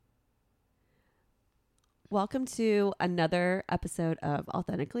Welcome to another episode of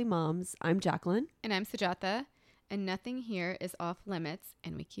Authentically Moms. I'm Jacqueline. And I'm Sujata. And nothing here is off limits,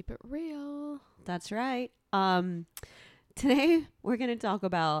 and we keep it real. That's right. Today we're going to talk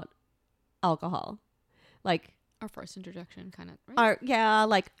about alcohol. Like our first introduction, kind of, right?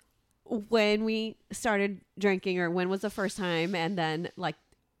 Like when we started drinking, or when was the first time, and then like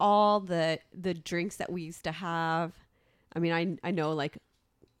all the drinks that we used to have. I mean, I know like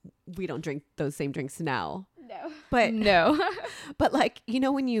we don't drink those same drinks now. No. But no. But like, you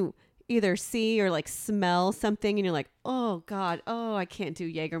know, when you either see or like smell something and you're like, oh God, oh, I can't do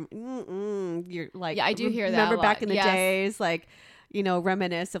Jaeger. You're like, yeah, I do hear that. Remember a back lot. in the Yes. days, like, you know,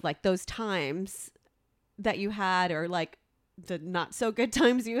 reminisce of like those times that you had, or like the not so good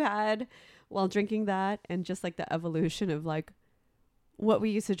times you had while drinking that, and just like the evolution of like what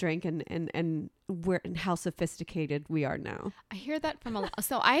we used to drink and where and how sophisticated we are now. I hear that from a lot.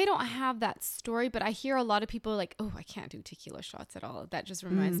 So I don't have that story, but I hear a lot of people like, oh, I can't do tequila shots at all. That just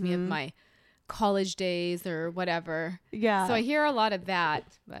reminds me of my college days or whatever. Yeah. So I hear a lot of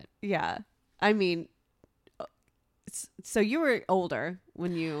that, but yeah. I mean, so you were older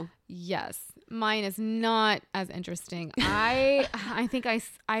when you... Yes. Mine is not as interesting. I think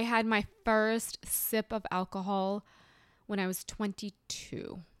I had my first sip of alcohol when I was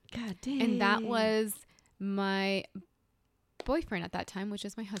 22. God damn. And that was my boyfriend at that time, which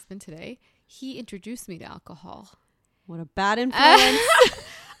is my husband today. He introduced me to alcohol. What a bad influence.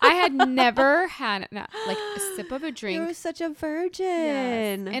 I had never had like a sip of a drink. You were such a virgin.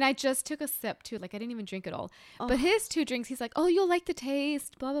 Yes. And I just took a sip too. Like I didn't even drink it all. Oh. But his 2 drinks, he's like, oh, you'll like the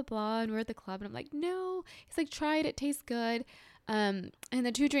taste, blah, blah, blah. And we're at the club. And I'm like, no. He's like, try it. It tastes good. And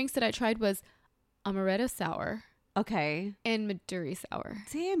the 2 drinks that I tried was amaretto sour. Okay. And Maduri sour.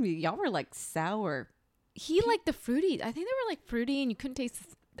 Damn, y'all were like sour. He liked the fruity. I think they were like fruity, and I couldn't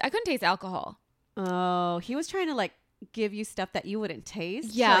taste alcohol. Oh, he was trying to like give you stuff that you wouldn't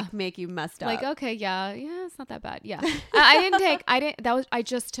taste. Yeah. To, like make you messed up. Like, okay, yeah, it's not that bad. Yeah. I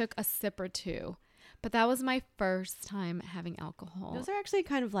just took a sip or 2, but that was my first time having alcohol. Those are actually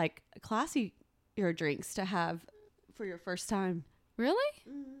kind of like classy drinks to have for your first time. Really?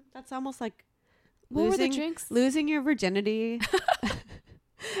 That's almost like what were the drinks? Losing your virginity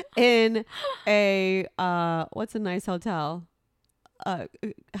in a what's a nice hotel?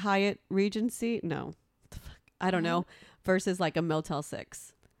 Hyatt Regency? No. I don't know. Versus like a Motel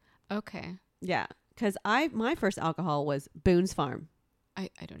 6. Okay. Yeah. Because my first alcohol was Boones Farm. I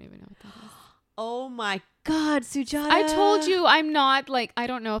don't even know what that is. Oh my God, Sujata. I told you I'm not like, I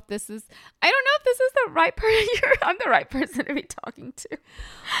don't know if this is the right person. I'm the right person to be talking to.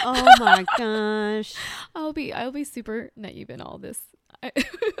 Oh my gosh. I'll be super naive in all this.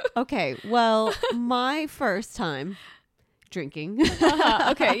 Okay. Well, my first time drinking.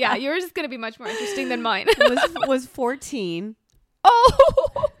 Okay. Yeah. Yours is going to be much more interesting than mine. was 14.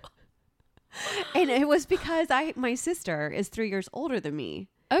 Oh. And it was because my sister is 3 years older than me.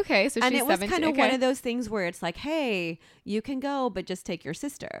 Okay, so she's 17. And it was kind of one of those things where it's like, hey, you can go, but just take your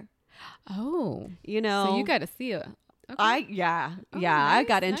sister. Oh. You know? So you got to see it. Okay. I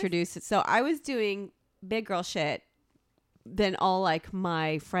got introduced. So I was doing big girl shit than all like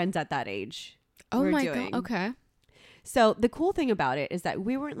my friends at that age were doing. God. Okay. So the cool thing about it is that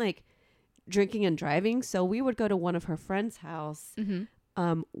we weren't like drinking and driving. So we would go to one of her friends' house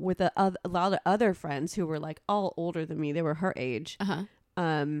with a lot of other friends who were like all older than me. They were her age. Uh-huh.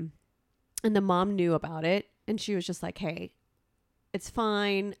 And the mom knew about it, and she was just like, hey, it's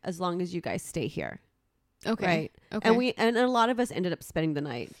fine as long as you guys stay here. Okay. Right. Okay. And a lot of us ended up spending the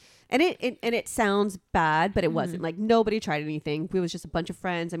night, and it sounds bad, but it wasn't. Like nobody tried anything. We was just a bunch of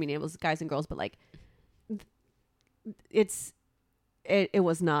friends. I mean, it was guys and girls, but like it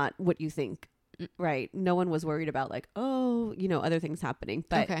was not what you think. Right. No one was worried about like, oh, you know, other things happening,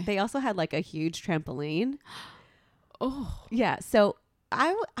 but they also had like a huge trampoline. Oh yeah. So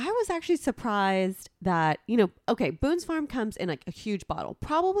I was actually surprised that, you know, okay, Boones Farm comes in like a huge bottle.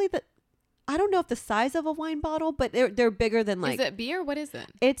 Probably I don't know if the size of a wine bottle, but they're bigger than like... Is it beer? What is it?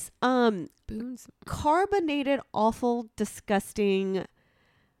 It's Boones. Carbonated, awful, disgusting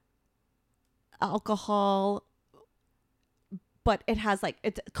alcohol, but it has like,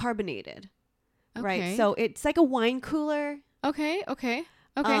 it's carbonated, right? So it's like a wine cooler. Okay.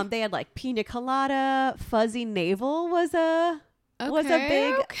 They had like pina colada, fuzzy navel was a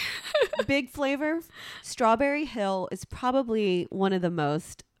big flavor. Strawberry Hill is probably one of the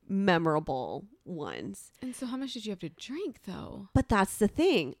most memorable ones. And so how much did you have to drink though? But that's the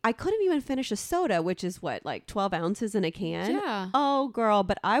thing. I couldn't even finish a soda, which is what, like 12 ounces in a can? Yeah. Oh, girl.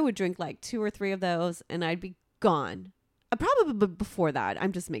 But I would drink like 2 or 3 of those and I'd be gone. Probably before that.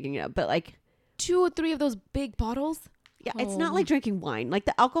 I'm just making it up. But like 2 or 3 of those big bottles. Yeah, it's not like drinking wine. Like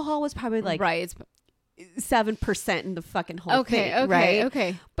the alcohol was probably like right. It's 7% in the fucking whole thing. Okay. Right?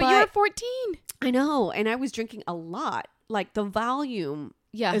 Okay. But you're 14. I know. And I was drinking a lot. Like the volume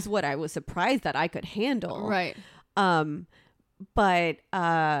is what I was surprised that I could handle. Right. But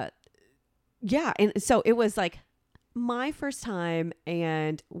yeah. And so it was like my first time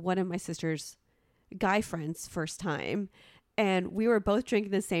and one of my sister's guy friends' first time. And we were both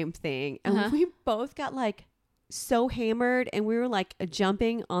drinking the same thing. And we both got like so hammered, and we were like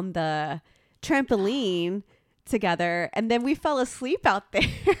jumping on the trampoline together, and then we fell asleep out there.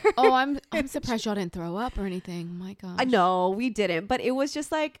 Oh, I'm surprised y'all didn't throw up or anything. My gosh. I know we didn't, but it was just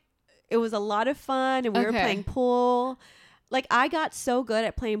like, it was a lot of fun, and we were playing pool. Like I got so good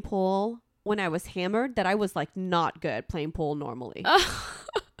at playing pool when I was hammered that I was like not good playing pool normally.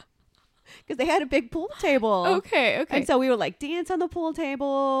 Because they had a big pool table. Okay. And so we would like dance on the pool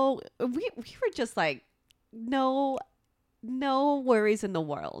table. We were just like, no worries in the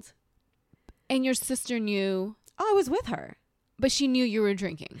world. And your sister knew? Oh, I was with her. But she knew you were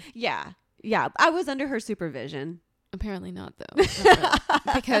drinking? Yeah. I was under her supervision. Apparently not, though. Not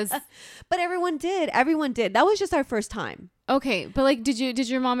really. Because... But everyone did. That was just our first time. Okay. But like, did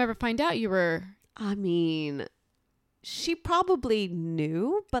your mom ever find out you were... I mean, she probably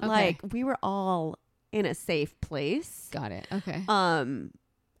knew, but like we were all in a safe place. Got it. Okay.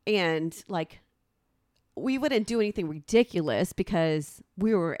 And like... we wouldn't do anything ridiculous because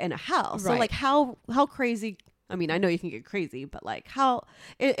we were in a house. Right. So like how crazy, I mean, I know you can get crazy, but like how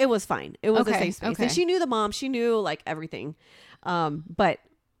it was fine. It was a safe space. Okay. And she knew the mom, she knew like everything. But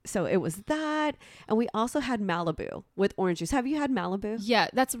so it was that. And we also had Malibu with orange juice. Have you had Malibu? Yeah.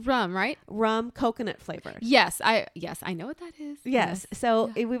 That's rum, right? Rum, coconut flavored. Yes. I know what that is. Yes.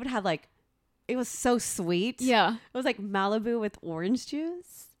 So we would have like, it was so sweet. Yeah. It was like Malibu with orange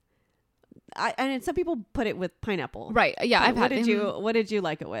juice. And some people put it with pineapple. Right. Yeah, I've had it. What did you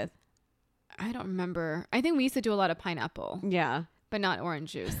like it with? I don't remember. I think we used to do a lot of pineapple. Yeah. But not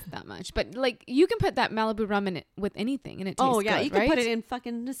orange juice that much. But like you can put that Malibu rum in it with anything and it tastes good. Oh, yeah. You can put it in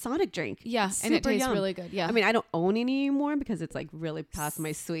fucking a Sonic drink. Yeah. And it tastes really good. Yeah. I mean, I don't own any anymore because it's like really past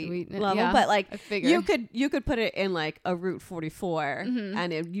my sweet level. Yeah, but like you could put it in like a Route 44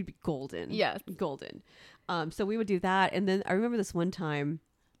 and you'd be golden. Yes. Golden. So we would do that. And then I remember this one time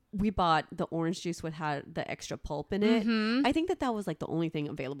we bought the orange juice with had the extra pulp in it. I think that was like the only thing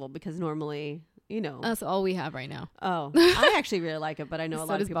available because normally, you know. That's all we have right now. Oh, I actually really like it, but I know a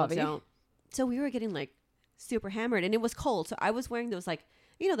lot of people Bobby. don't. So we were getting like super hammered and it was cold. So I was wearing those like,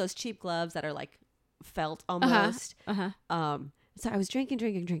 you know, those cheap gloves that are like felt almost. So I was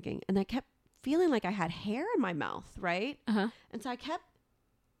drinking. And I kept feeling like I had hair in my mouth. Right. And so I kept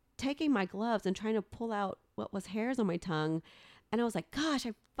taking my gloves and trying to pull out what was hairs on my tongue. And I was like, gosh,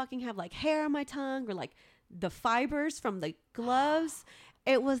 I fucking have like hair on my tongue or like the fibers from the gloves.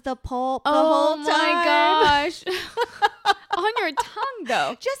 It was the pulp the whole time. Oh my gosh. On your tongue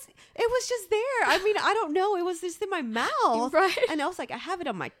though. It was just there. I mean, I don't know. It was just in my mouth. Right. And I was like, I have it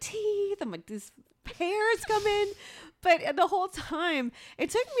on my teeth. I'm like, this hair's coming. But the whole time, it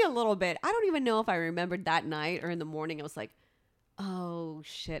took me a little bit. I don't even know if I remembered that night or in the morning. I was like, oh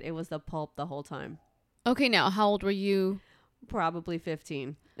shit, it was the pulp the whole time. Okay, now how old were you? Probably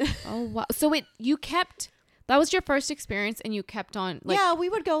 15. Oh wow! So that was your first experience, and you kept on. Like, yeah, we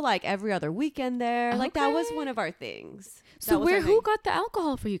would go like every other weekend there. Okay. Like that was one of our things. So who got the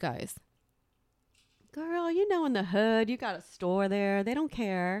alcohol for you guys? Girl, you know, in the hood, you got a store there. They don't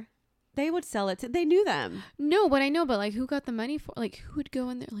care. They would sell it to. They knew them. No, but I know. But like, who got the money for? Like, who would go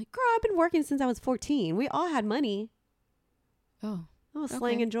in there? Like, girl, I've been working since I was 14. We all had money. Oh, I was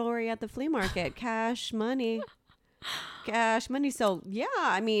slanging jewelry at the flea market. Cash money. So yeah,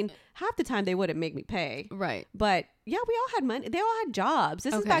 I mean, half the time they wouldn't make me pay. Right. But yeah, we all had money. They all had jobs.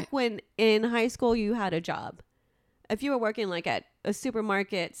 This is back when in high school you had a job. If you were working like at a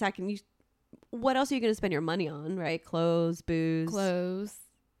supermarket, what else are you going to spend your money on? Right? Clothes, booze.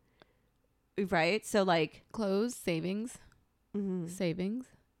 Right. So like clothes, savings. Savings.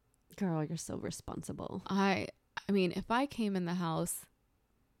 Girl, you're so responsible. I mean, if I came in the house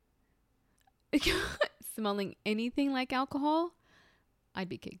smelling anything like alcohol, I'd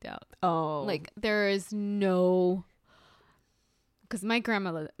be kicked out. Oh, like there is no, because my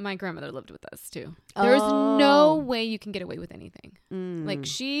grandmother lived with us too. There's no way you can get away with anything. Like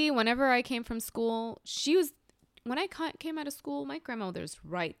whenever I came from school, when I came out of school, my grandmother's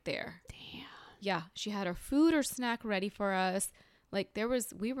right there. Damn. Yeah, she had our food or snack ready for us. Like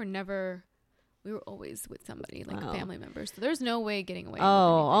we were never We were always with somebody, like Wow. a family member. So there's no way getting away. Oh,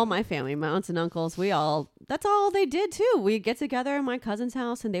 all my family, my aunts and uncles, that's all they did too. We'd get together at my cousin's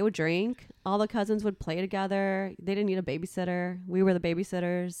house and they would drink. All the cousins would play together. They didn't need a babysitter. We were the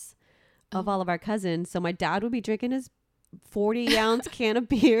babysitters of all of our cousins. So my dad would be drinking his 40-ounce can of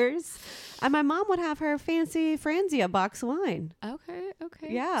beers. And my mom would have her fancy Franzia box of wine. Okay.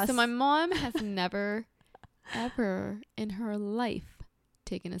 Yeah. So my mom has never, ever in her life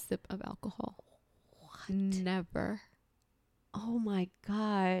taken a sip of alcohol. Never. Oh my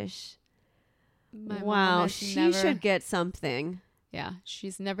gosh. My mom Wow. has She never- should get something. Yeah,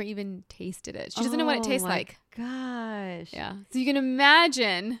 she's never even tasted it. She doesn't know what it tastes like. Gosh. Yeah. So you can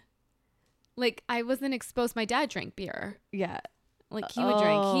imagine, like, I wasn't exposed. My dad drank beer. Yeah. Like, he would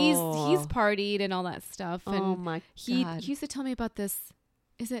drink. He's partied and all that stuff. And Oh my he God. used to tell me about this.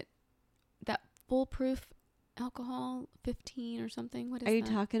 Is it that foolproof alcohol 15 or something? What is Are you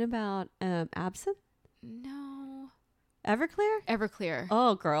that? talking about absinthe? No. Everclear? Everclear.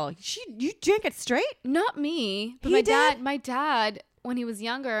 Oh, girl. You drank it straight? Not me, but He my dad, when he was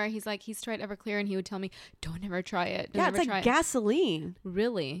younger, he's tried Everclear, and he would tell me, don't ever try it. Don't Yeah, ever it's try like it. gasoline.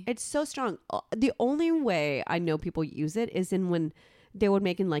 Really? It's so strong. The only way I know people use it is in when they would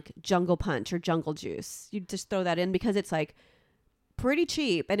make in like jungle punch or jungle juice. You just throw that in because it's like pretty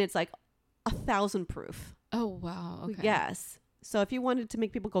cheap and it's like 1,000 proof. Oh, wow. Okay. Yes. So if you wanted to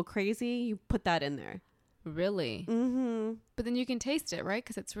make people go crazy, you put that in there. Really? Mm-hmm. But then you can taste it, right?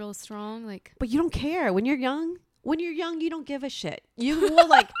 Because it's real strong. Like, But you don't care. When you're young, you don't give a shit. You will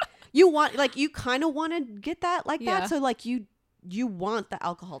like, you kind of want to get that like Yeah. that. So like you want the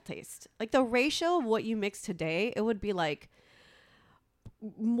alcohol taste. Like the ratio of what you mix today, it would be like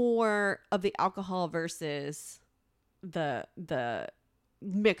more of the alcohol versus the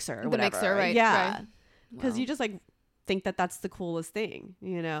mixer or the whatever. mixer, right? Yeah. Right. Because Wow. you just like think that that's the coolest thing,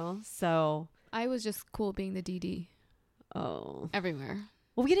 So, I was just cool being the DD oh. everywhere.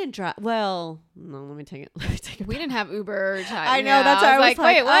 Well, we didn't drive. Well, no, let me take it. We didn't have Uber. I know. That's why I was like,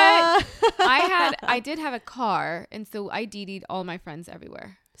 wait, what? I did have a car, and so I DD'd all my friends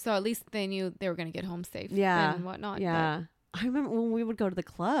everywhere. So at least they knew they were going to get home safe and whatnot. Yeah. I remember when we would go to the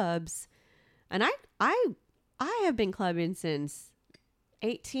clubs, and I have been clubbing since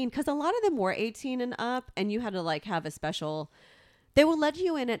 18, because a lot of them were 18 and up, and you had to like have a special. They will let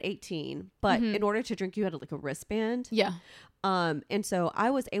you in at 18, but in order to drink, you had like a wristband. Yeah. And so I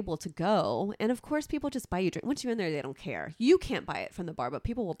was able to go, and of course, people just buy you drink. Once you're in there, they don't care. You can't buy it from the bar, but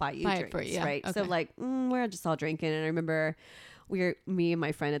people will buy you Buy it drinks, for you, yeah. right? Okay. So like, we're just all drinking, and I remember me and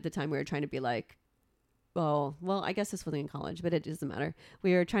my friend at the time, we were trying to be like, oh, well, I guess this wasn't in college, but it doesn't matter.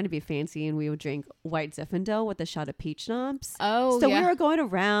 We were trying to be fancy, and we would drink white Zinfandel with a shot of peach schnapps. Oh, So yeah. we were going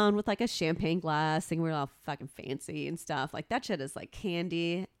around with like a champagne glass, and we were all fucking fancy and stuff. Like that shit is like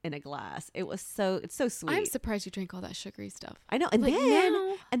candy in a glass. It's so sweet. I'm surprised you drank all that sugary stuff. I know. And Like, then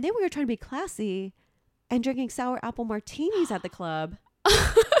now- we were trying to be classy and drinking sour apple martinis at the club.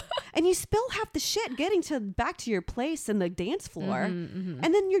 And you spill half the shit getting back to your place and the dance floor. And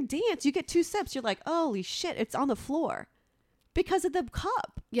then your dance, you get 2 sips. You're like, holy shit, it's on the floor because of the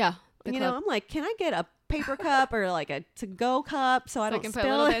cup. Yeah. the You club. know, I'm like, can I get a paper cup or like a to-go cup so I don't can spill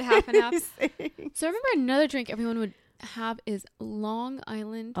put a little bit half and half. anything? So I remember another drink everyone would have is Long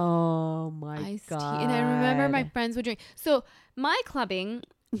Island Oh my iced God. tea. And I remember my friends would drink. So my clubbing,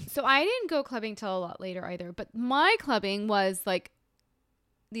 so I didn't go clubbing till a lot later either, but my clubbing was like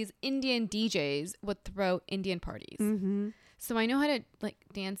these Indian DJs would throw Indian parties. Mm-hmm. So I know how to like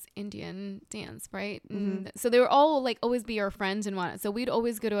dance Indian dance, right? And so they were all like always be our friends and whatnot. So we'd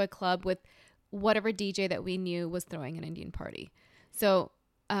always go to a club with whatever DJ that we knew was throwing an Indian party. So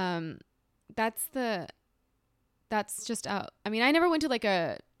that's just out. I mean, I never went to like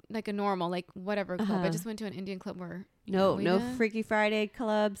a normal like whatever club. I just went to an Indian club where No Freaky Friday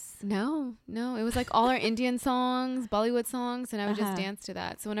clubs. No, it was like all our Indian songs, Bollywood songs, and I would just Uh-huh. dance to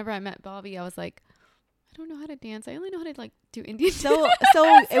that. So whenever I met Bobby, I was like, I don't know how to dance. I only know how to like do Indian. So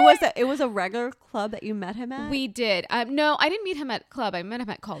it was a regular club that you met him at? We did. No, I didn't meet him at club. I met him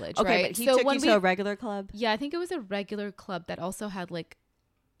at college. Okay, right? but he took you to a regular club? Yeah, I think it was a regular club that also had like,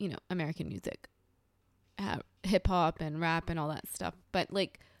 American music, hip hop and rap and all that stuff. But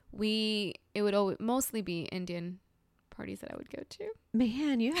like it would mostly be Indian parties that I would go to.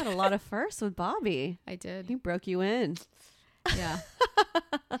 Man, you had a lot of firsts with Bobby. I did. He broke you in. Yeah,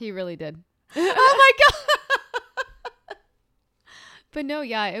 he really did. Oh my God. But no,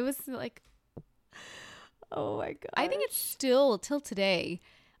 yeah, it was like, Oh my God. I think it's still till today.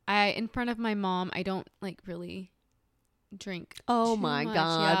 In front of my mom, I don't like really drink. Oh too my much.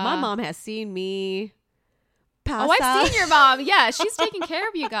 God. Yeah. My mom has seen me pass Oh, I've out. seen your mom. Yeah, she's taking care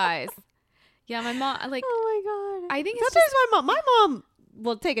of you guys. Yeah, my mom, like, Oh my God. I think it's sometimes my mom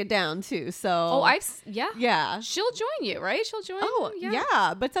will take it down too. So. Oh, yeah. Yeah. She'll join you, right? She'll join. Oh,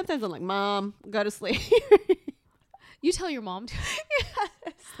 yeah. But sometimes I'm like, Mom, go to sleep. You tell your mom.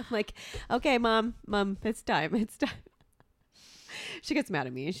 Yes. I'm like, okay, Mom, it's time. It's time. She gets mad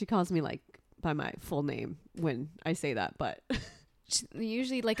at me. She calls me like by my full name when I say that. But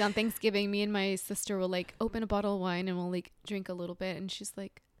usually, like on Thanksgiving, me and my sister will like open a bottle of wine and we'll like drink a little bit. And she's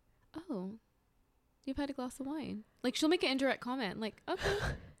like, oh, you've had a glass of wine. Like she'll make an indirect comment like, okay,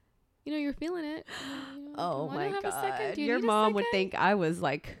 you're feeling it. Oh my God. Your need a mom would second? think I was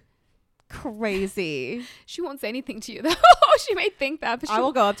like crazy. She won't say anything to you though. She may think that, but I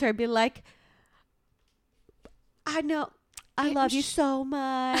will go up to her and be like, I know. I love you so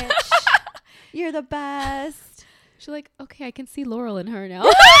much. You're the best. She's like, okay, I can see Laurel in her now.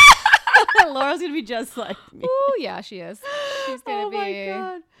 Laurel's gonna be just like me. Oh yeah, she is. She's gonna be. Oh my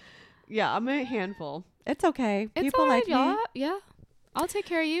God. Yeah, I'm a handful. It's okay. It's People all right, like me. y'all. Yeah, I'll take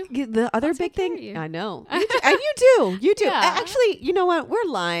care of you. The other I'll big take care thing, of you. I know, and you do. Yeah. Actually, you know what? We're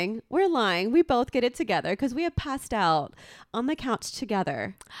lying. We both get it together because we have passed out on the couch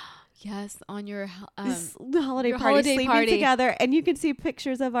together. Yes, on your The holiday your party, holiday sleeping party. together, and you can see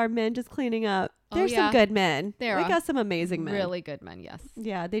pictures of our men just cleaning up. Oh, There's yeah. some good men. There We are. got some amazing men. really good men. Yes.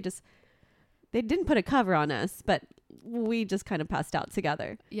 Yeah, they didn't put a cover on us, but we just kind of passed out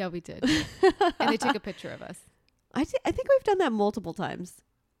together. Yeah, we did. And they took a picture of us. I think we've done that multiple times.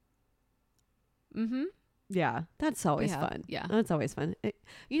 Mm-hmm. Yeah, that's always We have, fun. yeah. That's always fun.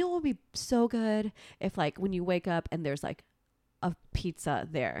 What would be so good if like when you wake up and there's like a pizza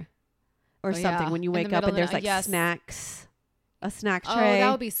there or something. Yeah. When you In the wake up middle and of there's the like night. Yes. snacks, a snack Oh, tray.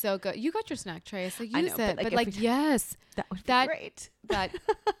 that would be so good. You got your snack tray, so use I know, it. but, But like, like, if we- yes, that would be that- great. that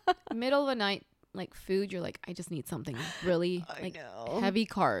middle of the night, like food, you're like, I just need something really like heavy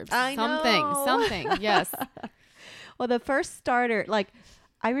carbs. I know. Something. Yes. Well, the first starter, like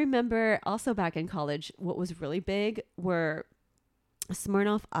I remember also back in college, what was really big were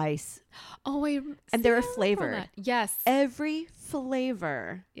Smirnoff Ice. Oh, And they're a I remember flavor. that. Yes. Every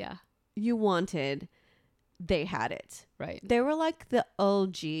flavor Yeah. you wanted, they had it. Right. They were like the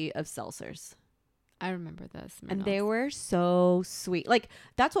OG of seltzers. I remember this. And they were so sweet. Like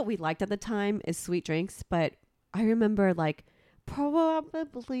that's what we liked at the time is sweet drinks. But I remember like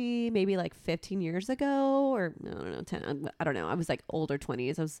probably maybe like 15 years ago or I don't know, 10. I don't know. I was like older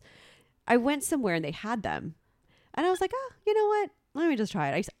 20s. I went somewhere and they had them. And I was like, oh, you know what? Let me just try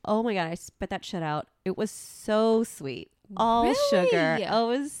it. Oh my God, I spit that shit out. It was so sweet. All Really? sugar.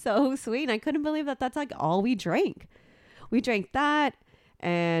 Oh, it was so sweet. And I couldn't believe that that's like all we drank. We drank that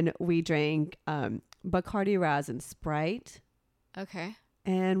and we drank Bacardi Raz and Sprite. Okay.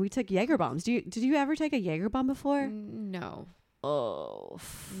 And we took Jaeger bombs. Did you ever take a Jaeger bomb before? No. Oh,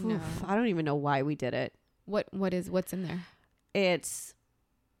 No. I don't even know why we did it. What's in there? It's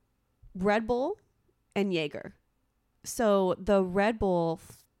Red Bull and Jaeger. So the Red Bull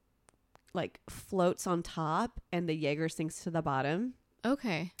floats on top and the Jaeger sinks to the bottom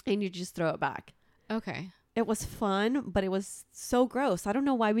Okay. and you just throw it back. Okay. It was fun, but it was so gross. I don't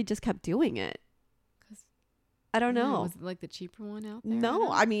know why we just kept doing it. 'Cause- I don't know. Was it like the cheaper one out there?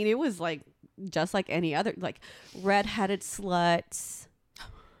 No, I mean, it was like just like any other, like red-headed sluts.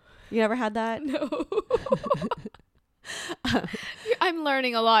 You never had that? No. I'm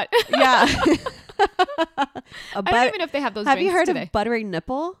learning a lot. Yeah. I don't even know if they have those Have you drinks heard today. of buttery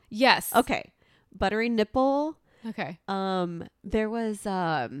nipple? Yes. Okay. Buttery nipple. Okay. There was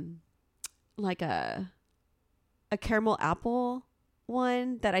like a caramel apple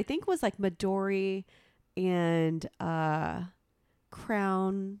one that I think was like Midori and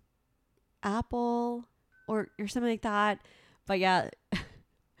Crown apple or something like that. But yeah,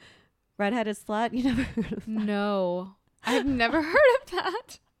 redheaded slut. You never heard of that? No, I've never heard of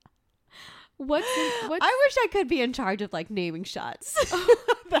that. What's I wish I could be in charge of like naming shots.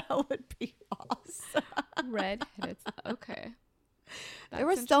 That would be awesome. red-headed? Okay. There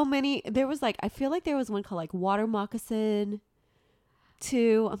were so many. There was like, I feel like there was one called like water moccasin.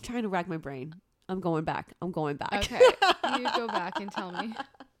 Two. I'm trying to rack my brain. I'm going back. Okay. You go back and tell me.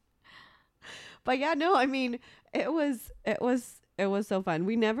 But yeah, no, I mean, it was so fun.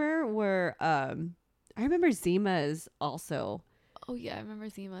 We never were, I remember Zima's also. Oh yeah, I remember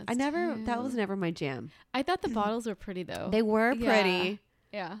Zima's. That was never my jam. I thought the bottles were pretty though. They were pretty.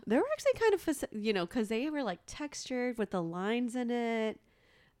 Yeah. They were actually kind of, because they were like textured with the lines in it.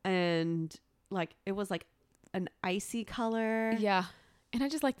 And like, it was like an icy color. Yeah. And I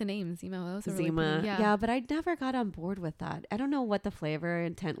just like the name Zima. Those are really Zima. pretty. Yeah, but I never got on board with that. I don't know what the flavor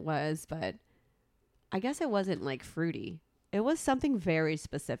intent was, but I guess it wasn't like fruity. It was something very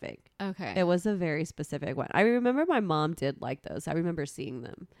specific. Okay. It was a very specific one. I remember my mom did like those. I remember seeing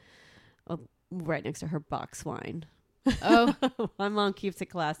them right next to her box wine. Oh. My mom keeps it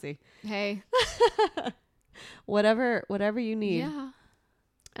classy. Hey. Whatever you need. Yeah.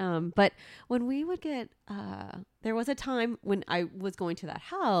 But when we would get, there was a time when I was going to that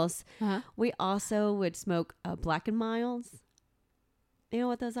house, we also would smoke Black and Milds. You know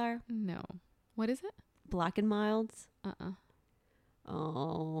what those are? No. What is it? Black and Milds.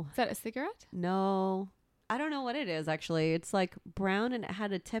 Oh. Is that a cigarette? No. I don't know what it is, actually. It's like brown and it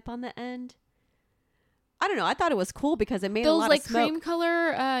had a tip on the end. I don't know. I thought it was cool because it made a lot like of smoke. cream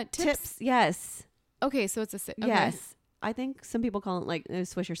color tips? Yes. Okay, so it's a... Okay. Yes. I think some people call it like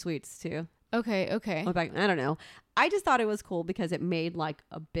Swisher Sweets too. Okay. I don't know. I just thought it was cool because it made like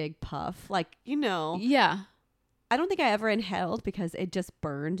a big puff. Like, Yeah. I don't think I ever inhaled because it just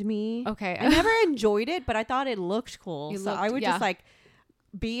burned me. Okay. I never enjoyed it, but I thought it looked cool. I would just like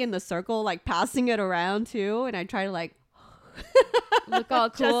be in the circle, like passing it around too. And I try to like look all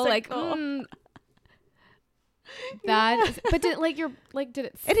cool. Like, that, but did did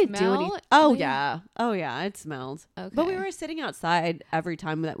it smell? It didn't do anything. Oh yeah, it smelled. Okay. But we were sitting outside every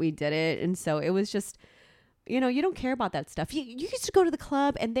time that we did it, and so it was just, you don't care about that stuff. You used to go to the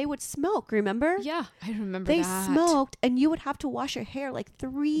club and they would smoke. Remember? Yeah, I remember. They that. smoked, and you would have to wash your hair like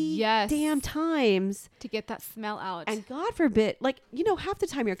 3 damn times to get that smell out. And God forbid, like half the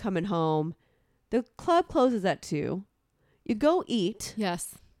time you're coming home, the club closes at 2. You go eat.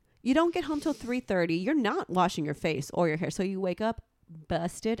 Yes. You don't get home till 3:30. You're not washing your face or your hair. So you wake up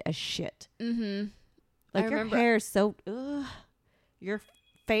busted as shit. Mm-hmm. Like your hair is so, your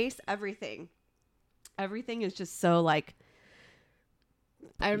face, everything. Everything is just so like.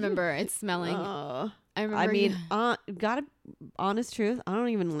 I remember it's smelling. I mean, gotta, honest truth, I don't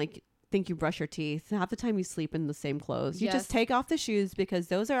even think you brush your teeth. Half the time you sleep in the same clothes. You just take off the shoes because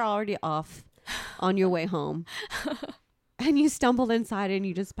those are already off on your way home. And you stumbled inside and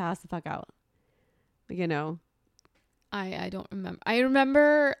you just passed the fuck out. I don't remember. I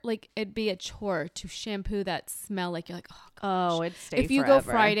remember like it'd be a chore to shampoo that smell. Like you're like, oh gosh. Oh, it'd stay if you forever.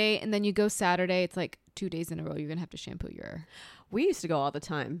 go Friday and then you go Saturday, it's like 2 days in a row. You're gonna have to shampoo your. We used to go all the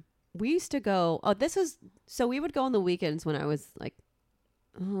time. We used to go. Oh, so we would go on the weekends when I was like,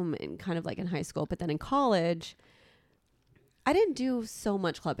 in kind of like in high school, but then in college, I didn't do so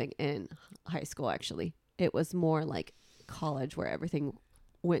much clubbing in high school. Actually, it was more like college where everything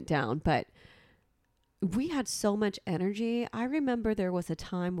went down, but we had so much energy. I remember there was a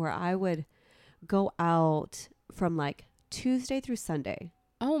time where I would go out from like Tuesday through Sunday.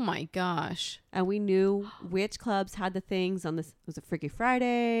 Oh my gosh. And we knew which clubs had the things on this. It was a Freaky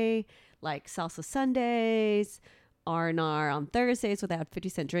Friday, like Salsa Sundays, R&R on Thursdays, where they had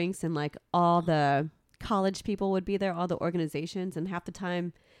 50-cent drinks, and like all the college people would be there, all the organizations. And half the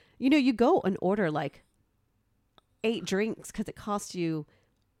time, you go and order like 8 drinks because it costs you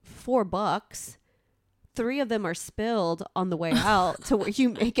 $4. 3 of them are spilled on the way out to where you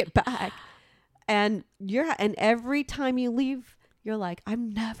make it back. And every time you leave, you're like,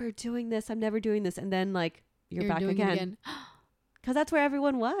 I'm never doing this. And then like you're back again. Because that's where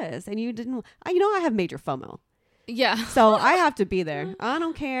everyone was. And you didn't, I have major FOMO. Yeah. So I have to be there. I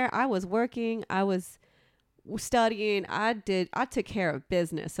don't care. I was working. I was studying. I took care of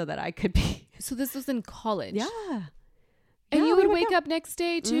business so that I could be. So this was in college. Yeah. And you would wake up next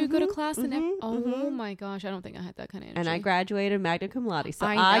day to go to class my gosh, I don't think I had that kind of energy. And I graduated magna cum laude, so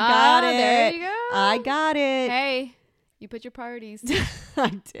I got it. There you go. I got it. Hey, you put your priorities.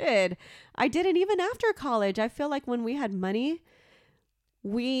 I did. And even after college, I feel like when we had money,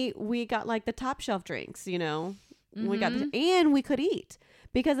 we got like the top shelf drinks, We got and we could eat,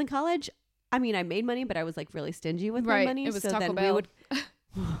 because in college, I mean, I made money, but I was like really stingy with my money. It was so Taco then Bell. we would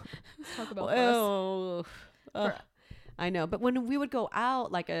Taco Bell. I know, but when we would go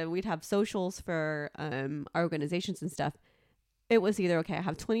out, like we'd have socials for our organizations and stuff. It was either, okay, I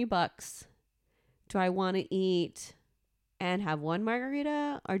have $20. Do I want to eat and have 1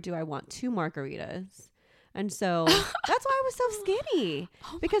 margarita, or do I want 2 margaritas? And so that's why I was so skinny,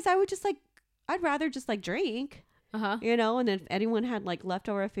 because I would just like, I'd rather just like drink, and then if anyone had like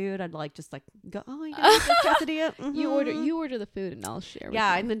leftover food, I'd like just like go, oh, you got this quesadilla. Mm-hmm. You order the food and I'll share with you.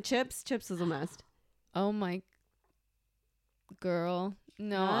 And then chips is a must. Oh my girl.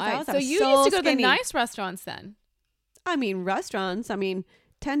 No, so you so used to go to the skinny. nice restaurants then. I mean, restaurants,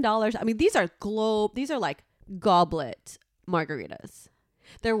 $10. I mean, these are like goblet margaritas.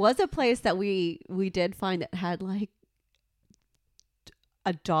 There was a place that we did find that had like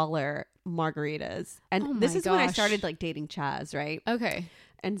 $1 margaritas. And this is when I started like dating Chaz, right? Okay.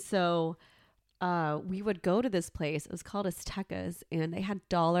 And so we would go to this place. It was called Aztecas, and they had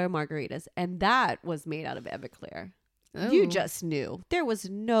dollar margaritas, and that was made out of Everclear. Ooh. You just knew. There was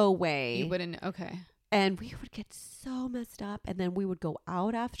no way. You wouldn't. Okay. And we would get so messed up, and then we would go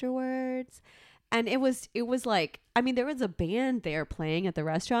out afterwards. And it was like, I mean, there was a band there playing at the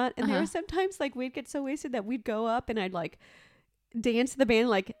restaurant, and there were sometimes like we'd get so wasted that we'd go up and I'd like dance to the band,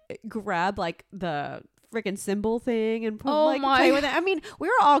 like grab like the freaking cymbal thing and play with it. I mean, we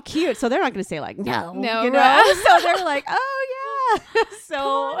were all cute, so they're not going to say like no, you know. Right. So they're like, oh yeah.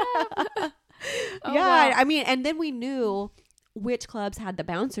 So wow. I mean, and then we knew which clubs had the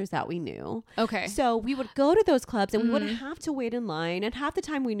bouncers that we knew. Okay. So we would go to those clubs and we wouldn't have to wait in line. And half the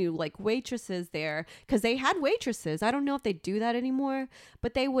time we knew like waitresses there because they had waitresses. I don't know if they do that anymore,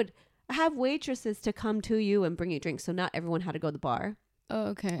 but they would have waitresses to come to you and bring you drinks. So not everyone had to go to the bar. Oh,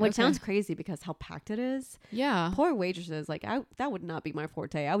 okay. Which sounds crazy because how packed it is. Yeah. Poor waitresses. Like that would not be my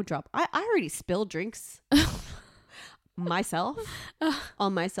forte. I would drop. I already spilled drinks myself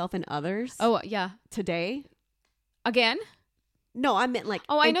on myself and others. Oh, yeah. Today. Again? No, I meant like.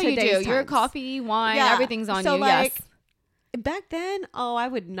 Oh, I know you do. Times. Your coffee, wine, everything's on you. Like, yes. Back then, I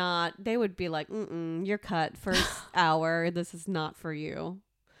would not. They would be like, you're cut first hour. This is not for you.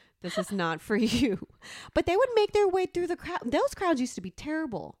 This is not for you. But they would make their way through the crowd. Those crowds used to be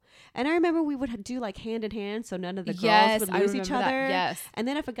terrible. And I remember we would do like hand in hand so none of the girls would lose each other. That. Yes. And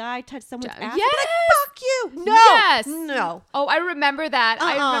then if a guy touched someone's ass, yes. I'd be like, fuck you. No. Yes. No. Oh, I remember that.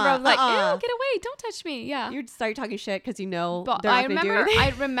 I remember I was like, ew, get away. Don't touch me. Yeah. You'd start talking shit because you know they're not going to do anything.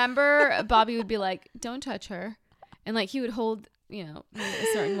 I remember Bobby would be like, don't touch her. And like he would hold, you know, a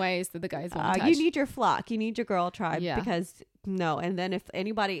certain way so the guys wouldn't touch. You need your flock. You need your girl tribe. Yeah. Because no. And then if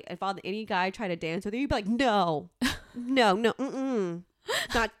any guy tried to dance with you, you'd be like, no, no,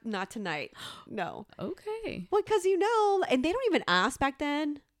 not tonight. No. Okay. Well, because and they don't even ask back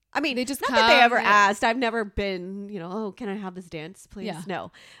then. I mean, they just not come, that they ever asked. I've never been, oh, can I have this dance, please? Yeah.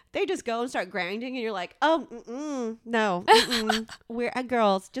 No. They just go and start grinding, and you're like, oh, no, we're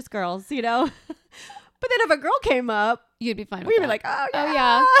girls, just girls, But then if a girl came up, you'd be fine with we'd that. be like, oh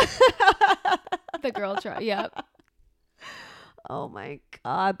yeah. The girl try. Yep. Oh my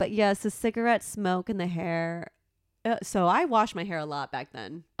God. But yes, the cigarette smoke and the hair. So I washed my hair a lot back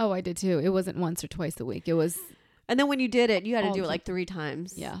then. Oh, I did too. It wasn't once or twice a week. It was. And then when you did it, you had to do it like 3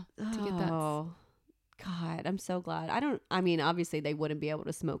 times. Yeah. To get that. Oh, God. I'm so glad. Obviously they wouldn't be able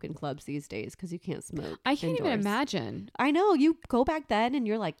to smoke in clubs these days because you can't smoke. I can't indoors. even imagine. I know. You go back then and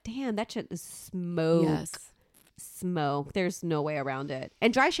you're like, damn, that shit is smoke. Yes. Smoke. There's no way around it.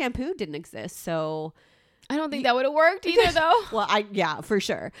 And dry shampoo didn't exist. So I don't think that would have worked either though. Well, yeah, for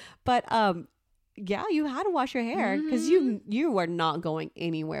sure. But, yeah, you had to wash your hair because you were not going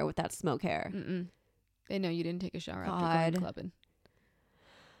anywhere with that smoke hair. Mm-mm. They know you didn't take a shower after going clubbing.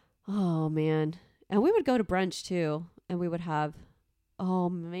 Oh, man. And we would go to brunch, too. And we would have... Oh,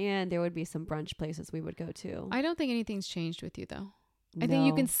 man. There would be some brunch places we would go to. I don't think anything's changed with you, though. No. I think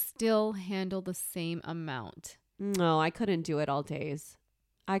you can still handle the same amount. No, I couldn't do it all days.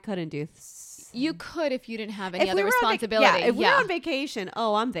 I couldn't do... You could if you didn't have any other responsibility. If we're on vacation,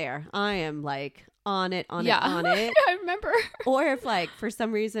 I'm there. I am like on it. I remember. Or if like for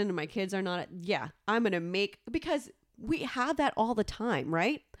some reason my kids are not, I'm going to make, because we have that all the time,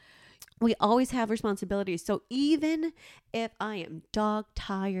 right? We always have responsibilities. So even if I am dog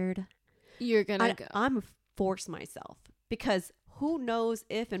tired, you're going to go. I'm force myself because who knows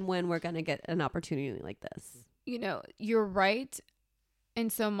if and when we're going to get an opportunity like this. You're right. And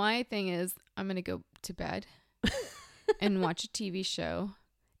so my thing is, I'm going to go to bed and watch a TV show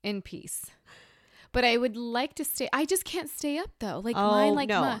in peace. But I would like to stay. I just can't stay up though.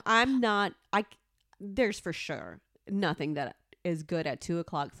 I'm not. There's for sure nothing that is good at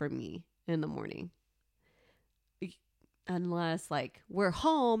 2:00 for me in the morning. Unless like we're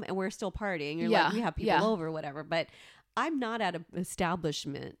home and we're still partying or like we have people over or whatever. But I'm not at an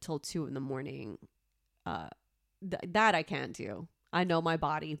establishment till 2 a.m. That I can't do. I know my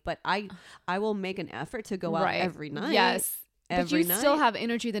body, but I will make an effort to go out every night. Yes. But you still have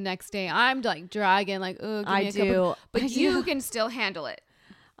energy the next day. I'm like dragging, like, oh, give me a couple. But you can still handle it.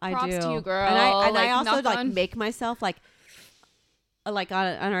 Props to you, girl. And I also like make myself like on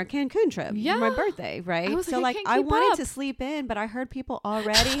our Cancun trip for my birthday, right? So I wanted to sleep in, but I heard people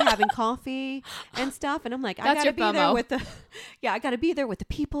already having coffee and stuff, and I'm like, I gotta be there with the, I gotta be there with the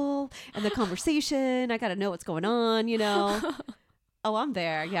people and the conversation. I gotta know what's going on, Oh, I'm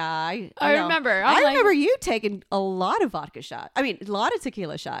there. Yeah, I know. remember. I remember you taking a lot of vodka shots. I mean, a lot of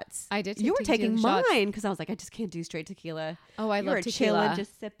tequila shots. I did. You were taking shots. mine because I was like, I just can't do straight tequila. Oh, I You love were tequila. chilling,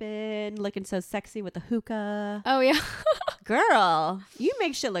 just sipping, looking so sexy with the hookah. Oh yeah. Girl, you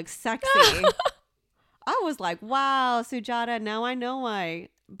make shit look sexy. I was like, wow, Sujata, now I know why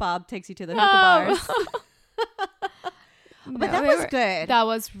Bob takes you to the hookah bars. But that was good. That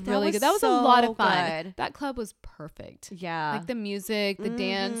was really good. That was a lot of fun. Good. That club was perfect. Yeah. Like the music, the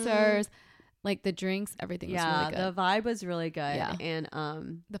dancers, like the drinks, everything was really good. Yeah, the vibe was really good. Yeah.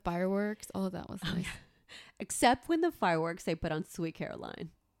 And the fireworks, all of that was nice. except when the fireworks they put on Sweet Caroline.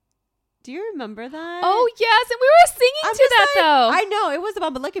 Do you remember that? Oh yes, and we were singing to that though. I know, it was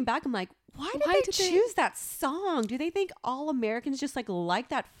about, but looking back, I'm like, why did they choose that song? Do they think all Americans just like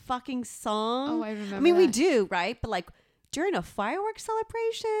that fucking song? Oh, I remember. I mean, we do, right? But like during a fireworks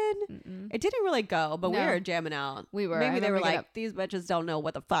celebration, it didn't really go, but we were jamming out. We were. Maybe they were like, these bitches don't know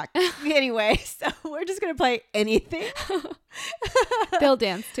what the fuck. Anyway, so we're just going to play anything. They'll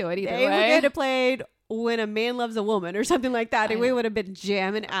dance to it either way. They would have played When a Man Loves a Woman or something like that. And we would have been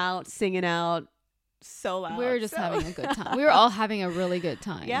jamming out, singing out so loud. We were just having a good time. We were all having a really good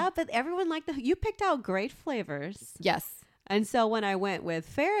time. Yeah, but everyone you picked out great flavors. Yes. And so when I went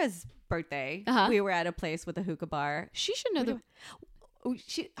with Farrah's birthday, we were at a place with a hookah bar. She should know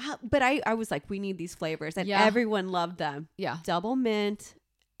but I was like, we need these flavors, and everyone loved them. Yeah, double mint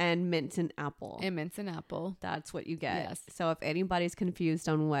and mint and apple. That's what you get. Yes. So if anybody's confused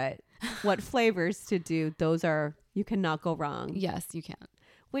on what flavors to do, those are, you cannot go wrong. Yes, you can.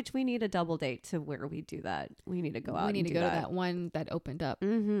 Which we need a double date to where we do that. We need to go out. We need to go that. to that one that opened up.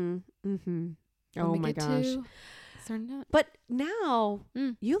 Oh my gosh. But now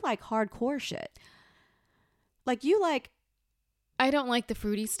you like hardcore shit. Like you like. I don't like the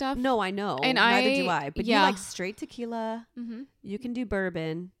fruity stuff. No, I know. And neither do I. But you like straight tequila. You can do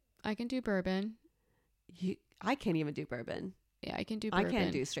bourbon. I can do bourbon. I can't even do bourbon. Yeah, I can do bourbon. I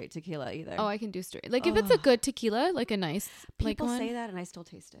can't do straight tequila either. Oh, I can do straight. Like if it's a good tequila, like a nice people one. say that and I still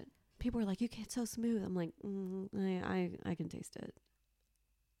taste it. People are like, you get so smooth. I'm like, I can taste it.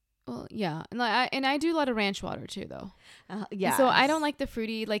 Well, yeah, and I do a lot of ranch water too, though. Yeah. So I don't like the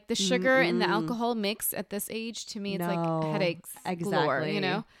fruity, like the sugar and the alcohol mix at this age. To me, it's like headaches galore, you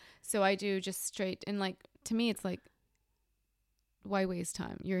know. So I do just straight, and like to me, it's like, why waste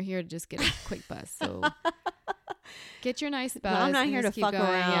time? You're here to just get a quick buzz. So get your nice buzz. No, I'm not here to fuck going.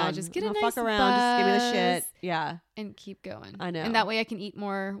 around. Yeah, just get a nice fuck around. buzz. Just give me the shit. Yeah, and keep going. I know, and that way I can eat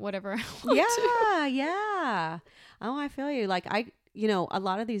more, whatever I want to. Yeah. Oh, I feel you. Like a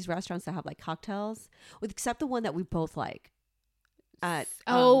lot of these restaurants that have like cocktails, except the one that we both like at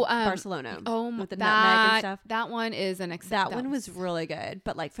Barcelona. Oh, with the nutmeg and stuff. That one is an that one was really good.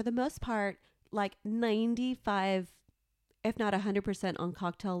 But like for the most part, like 95, if not 100% on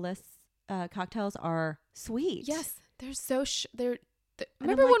cocktail lists, cocktails are sweet. Yes, they're so they're.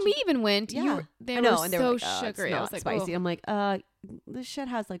 Remember when we even went? Yeah, they were so sugary. I was like, spicy. I'm like, this shit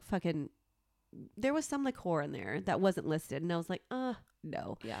has like fucking. There was some liqueur in there that wasn't listed, and I was like,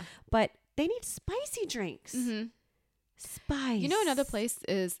 no. Yeah. But they need spicy drinks. Spice. You know, another place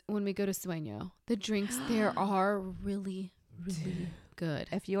is when we go to Sueño. The drinks there are really, really good.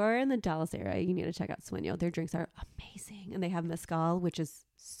 If you are in the Dallas area, you need to check out Sueño. Their drinks are amazing, and they have mezcal, which is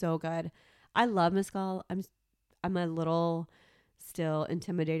so good. I love mezcal. I'm a little still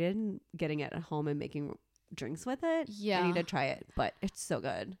intimidated getting it at home and making drinks with it. Yeah. I need to try it, but it's so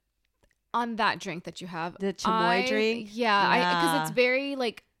good. On that drink that you have, the chamoy drink, because it's very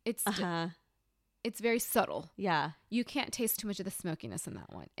like it's very subtle. Yeah, you can't taste too much of the smokiness in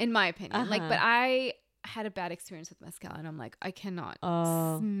that one, in my opinion. Like, but I had a bad experience with mezcal, and I'm like, I cannot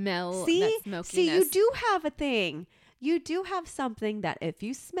smell that smokiness. See, you do have a thing. You do have something that if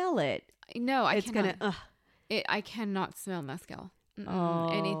you smell it, no, it's cannot. Gonna. I cannot smell mezcal.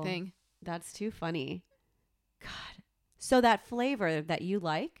 Anything. That's too funny. God. So that flavor that you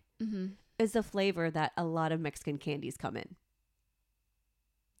like. Is the flavor that a lot of Mexican candies come in.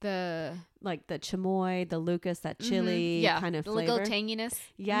 Like the chamoy, the Lucas, that chili kind of flavor. The little tanginess.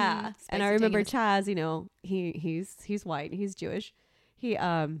 Yeah. And I remember Chaz, he's white, he's Jewish.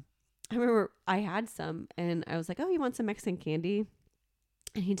 I remember I had some and I was like, oh, you want some Mexican candy?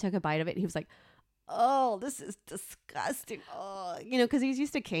 And he took a bite of it and he was like, oh, this is disgusting. Oh, because he's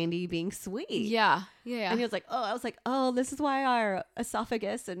used to candy being sweet. Yeah. And he was like, oh, I was like, oh, this is why our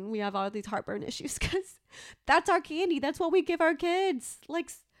esophagus and we have all these heartburn issues because that's our candy. That's what we give our kids.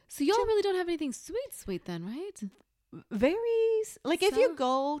 Like, so y'all really don't have anything sweet then, right? Very, like if you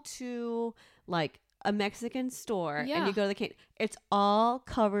go to like a Mexican store and Yeah. you go to the cane, it's all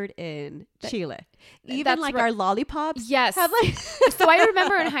covered in chile. Even that's like right. our lollipops. Yes. Have like So I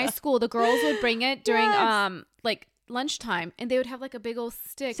remember in high school, the girls would bring it during Yes. like lunchtime, and they would have like a big old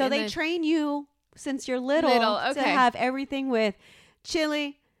stick. So and they then- train you since you're little, to okay. have everything with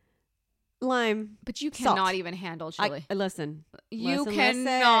chili, lime. but you salt. cannot even handle chili. Listen. You listen.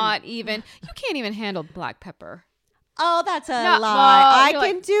 cannot even. You can't even handle black pepper. Oh, that's a No, lie. well, I you're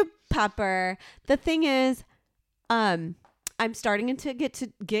can like- do pepper. The thing is, I'm starting to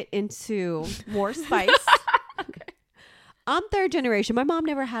get into more spice. I'm third generation. My mom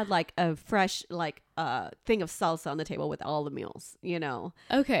never had like a fresh like thing of salsa on the table with all the meals, you know.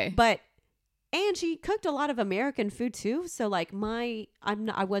 Okay. And she cooked a lot of American food too. So like I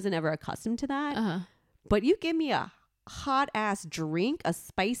wasn't ever accustomed to that. Uh-huh. But you give me a hot ass drink, a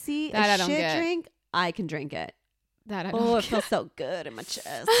spicy That I a don't shit get. drink, I can drink it. That I don't Oh, it get. feels so good in my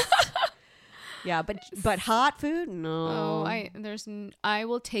chest. Yeah, but hot food, no. Oh, I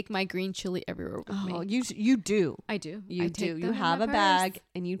will take my green chili everywhere with Oh, me. you do. I do. You I do. take You them in have my a purse. bag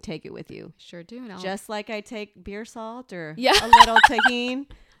and you take it with you. Sure do. And I'll- Just like I take beer salt or Yeah. a little tahini.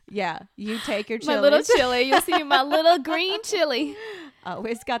 Yeah, you take your chili. my little chili. You'll see my little green chili.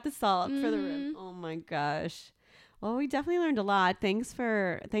 Always got the salt for the rim. Mhm. Oh my gosh. Well, we definitely learned a lot. Thanks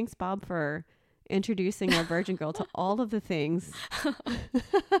Bob for introducing our virgin girl to all of the things.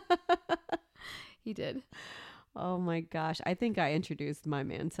 He did. Oh my gosh. I think I introduced my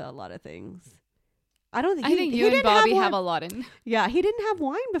man to a lot of things. I don't think I think you and didn't Bobby wine. have a lot in. Yeah, he didn't have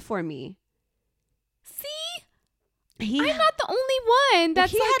wine before me. See, He I'm not the only one.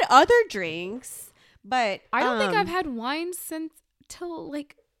 That's he like, had other drinks, but I don't think I've had wine since till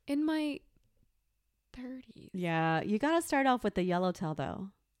like in my 30s. Yeah, you got to start off with the yellowtail though.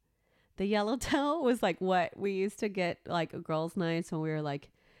 The yellowtail was like what we used to get like girls' nights when we were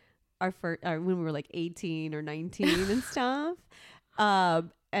like when we were like 18 or 19 and stuff.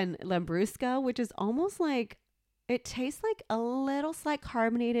 And Lambrusco, which is almost like it tastes like a little slight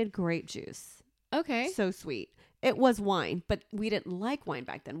carbonated grape juice. Okay. So sweet. It was wine, but we didn't like wine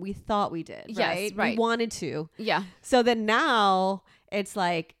back then. We thought we did, Yes, right? right. We wanted to. Yeah. So then now it's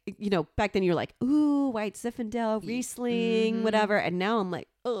like, you know, back then you're like, ooh, white Zinfandel, Riesling, Mhm. whatever. And now I'm like,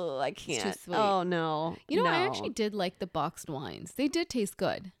 oh, I can't. sweet. Oh, no. You know, I no. actually did like the boxed wines. They did taste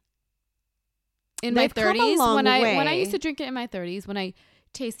good. In They've my come a 30s, long when I way. used to drink it in my 30s, when I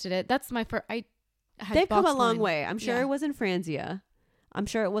tasted it, that's my first. I had They've come a boxed long wine. way. I'm sure Yeah. it wasn't Franzia. I'm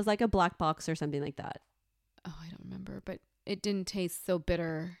sure it was like a black box or something like that. Oh, I don't remember, but it didn't taste so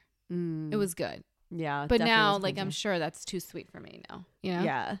bitter. Mm. It was good. Yeah. But definitely now, was like, I'm Franzia. sure that's too sweet for me now. You know?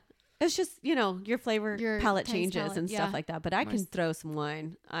 Yeah. It's just, you know, your flavor Your palette taste changes palette, and yeah. stuff like that. But I More can s- throw some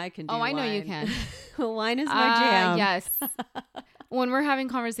wine. I can do Oh, I know you wine. can. Wine is my jam. Yes. When we're having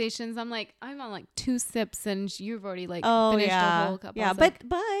conversations, I'm on like 2 sips, and you've already like finished yeah. a whole cup. Yeah, but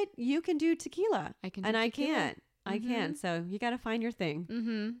you can do tequila. I can, And I tequila. can't. I can't. So you got to find your thing.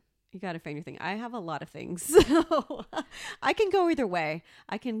 Mm-hmm. You got to find your thing. I have a lot of things. So I can go either way.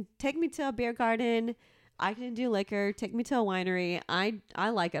 I can take me to a beer garden. I can do liquor. Take me to a winery. I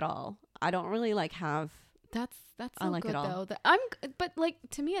like it all. I don't really like have. That's I so like good it all. though. But like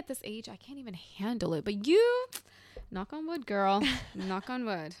to me at this age, I can't even handle it. But you, knock on wood, girl, knock on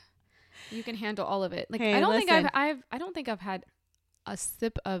wood, you can handle all of it. Like Hey, I don't listen. think I don't think I've had a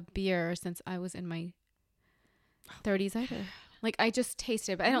sip of beer since I was in my 30s either. Like I just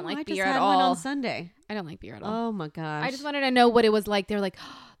tasted, but I don't like I beer just at had one all. on Sunday. I don't like beer at all. Oh my gosh. I just wanted to know what it was like. They're like,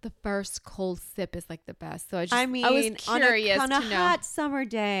 oh, the first cold sip is like the best. So I was curious on a to know. hot summer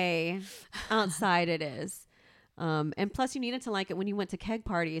day outside it is. And plus you needed to like it when you went to keg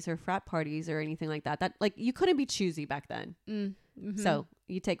parties or frat parties or anything like that. That like you couldn't be choosy back then. Mm-hmm. So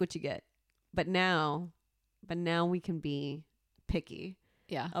you take what you get. But now we can be picky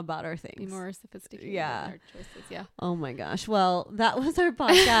Yeah. about our things. Be more sophisticated Yeah. in our choices. Yeah. Oh my gosh. Well, that was our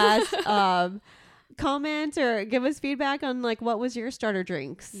podcast. Comment or give us feedback on like what was your starter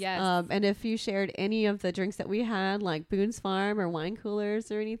drinks. Yes. And if you shared any of the drinks that we had, like Boones Farm or wine coolers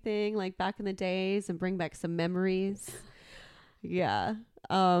or anything like back in the days, and bring back some memories. Yeah.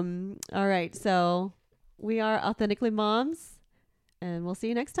 All right. So we are Authentically Moms, and we'll see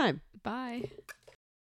you next time. Bye.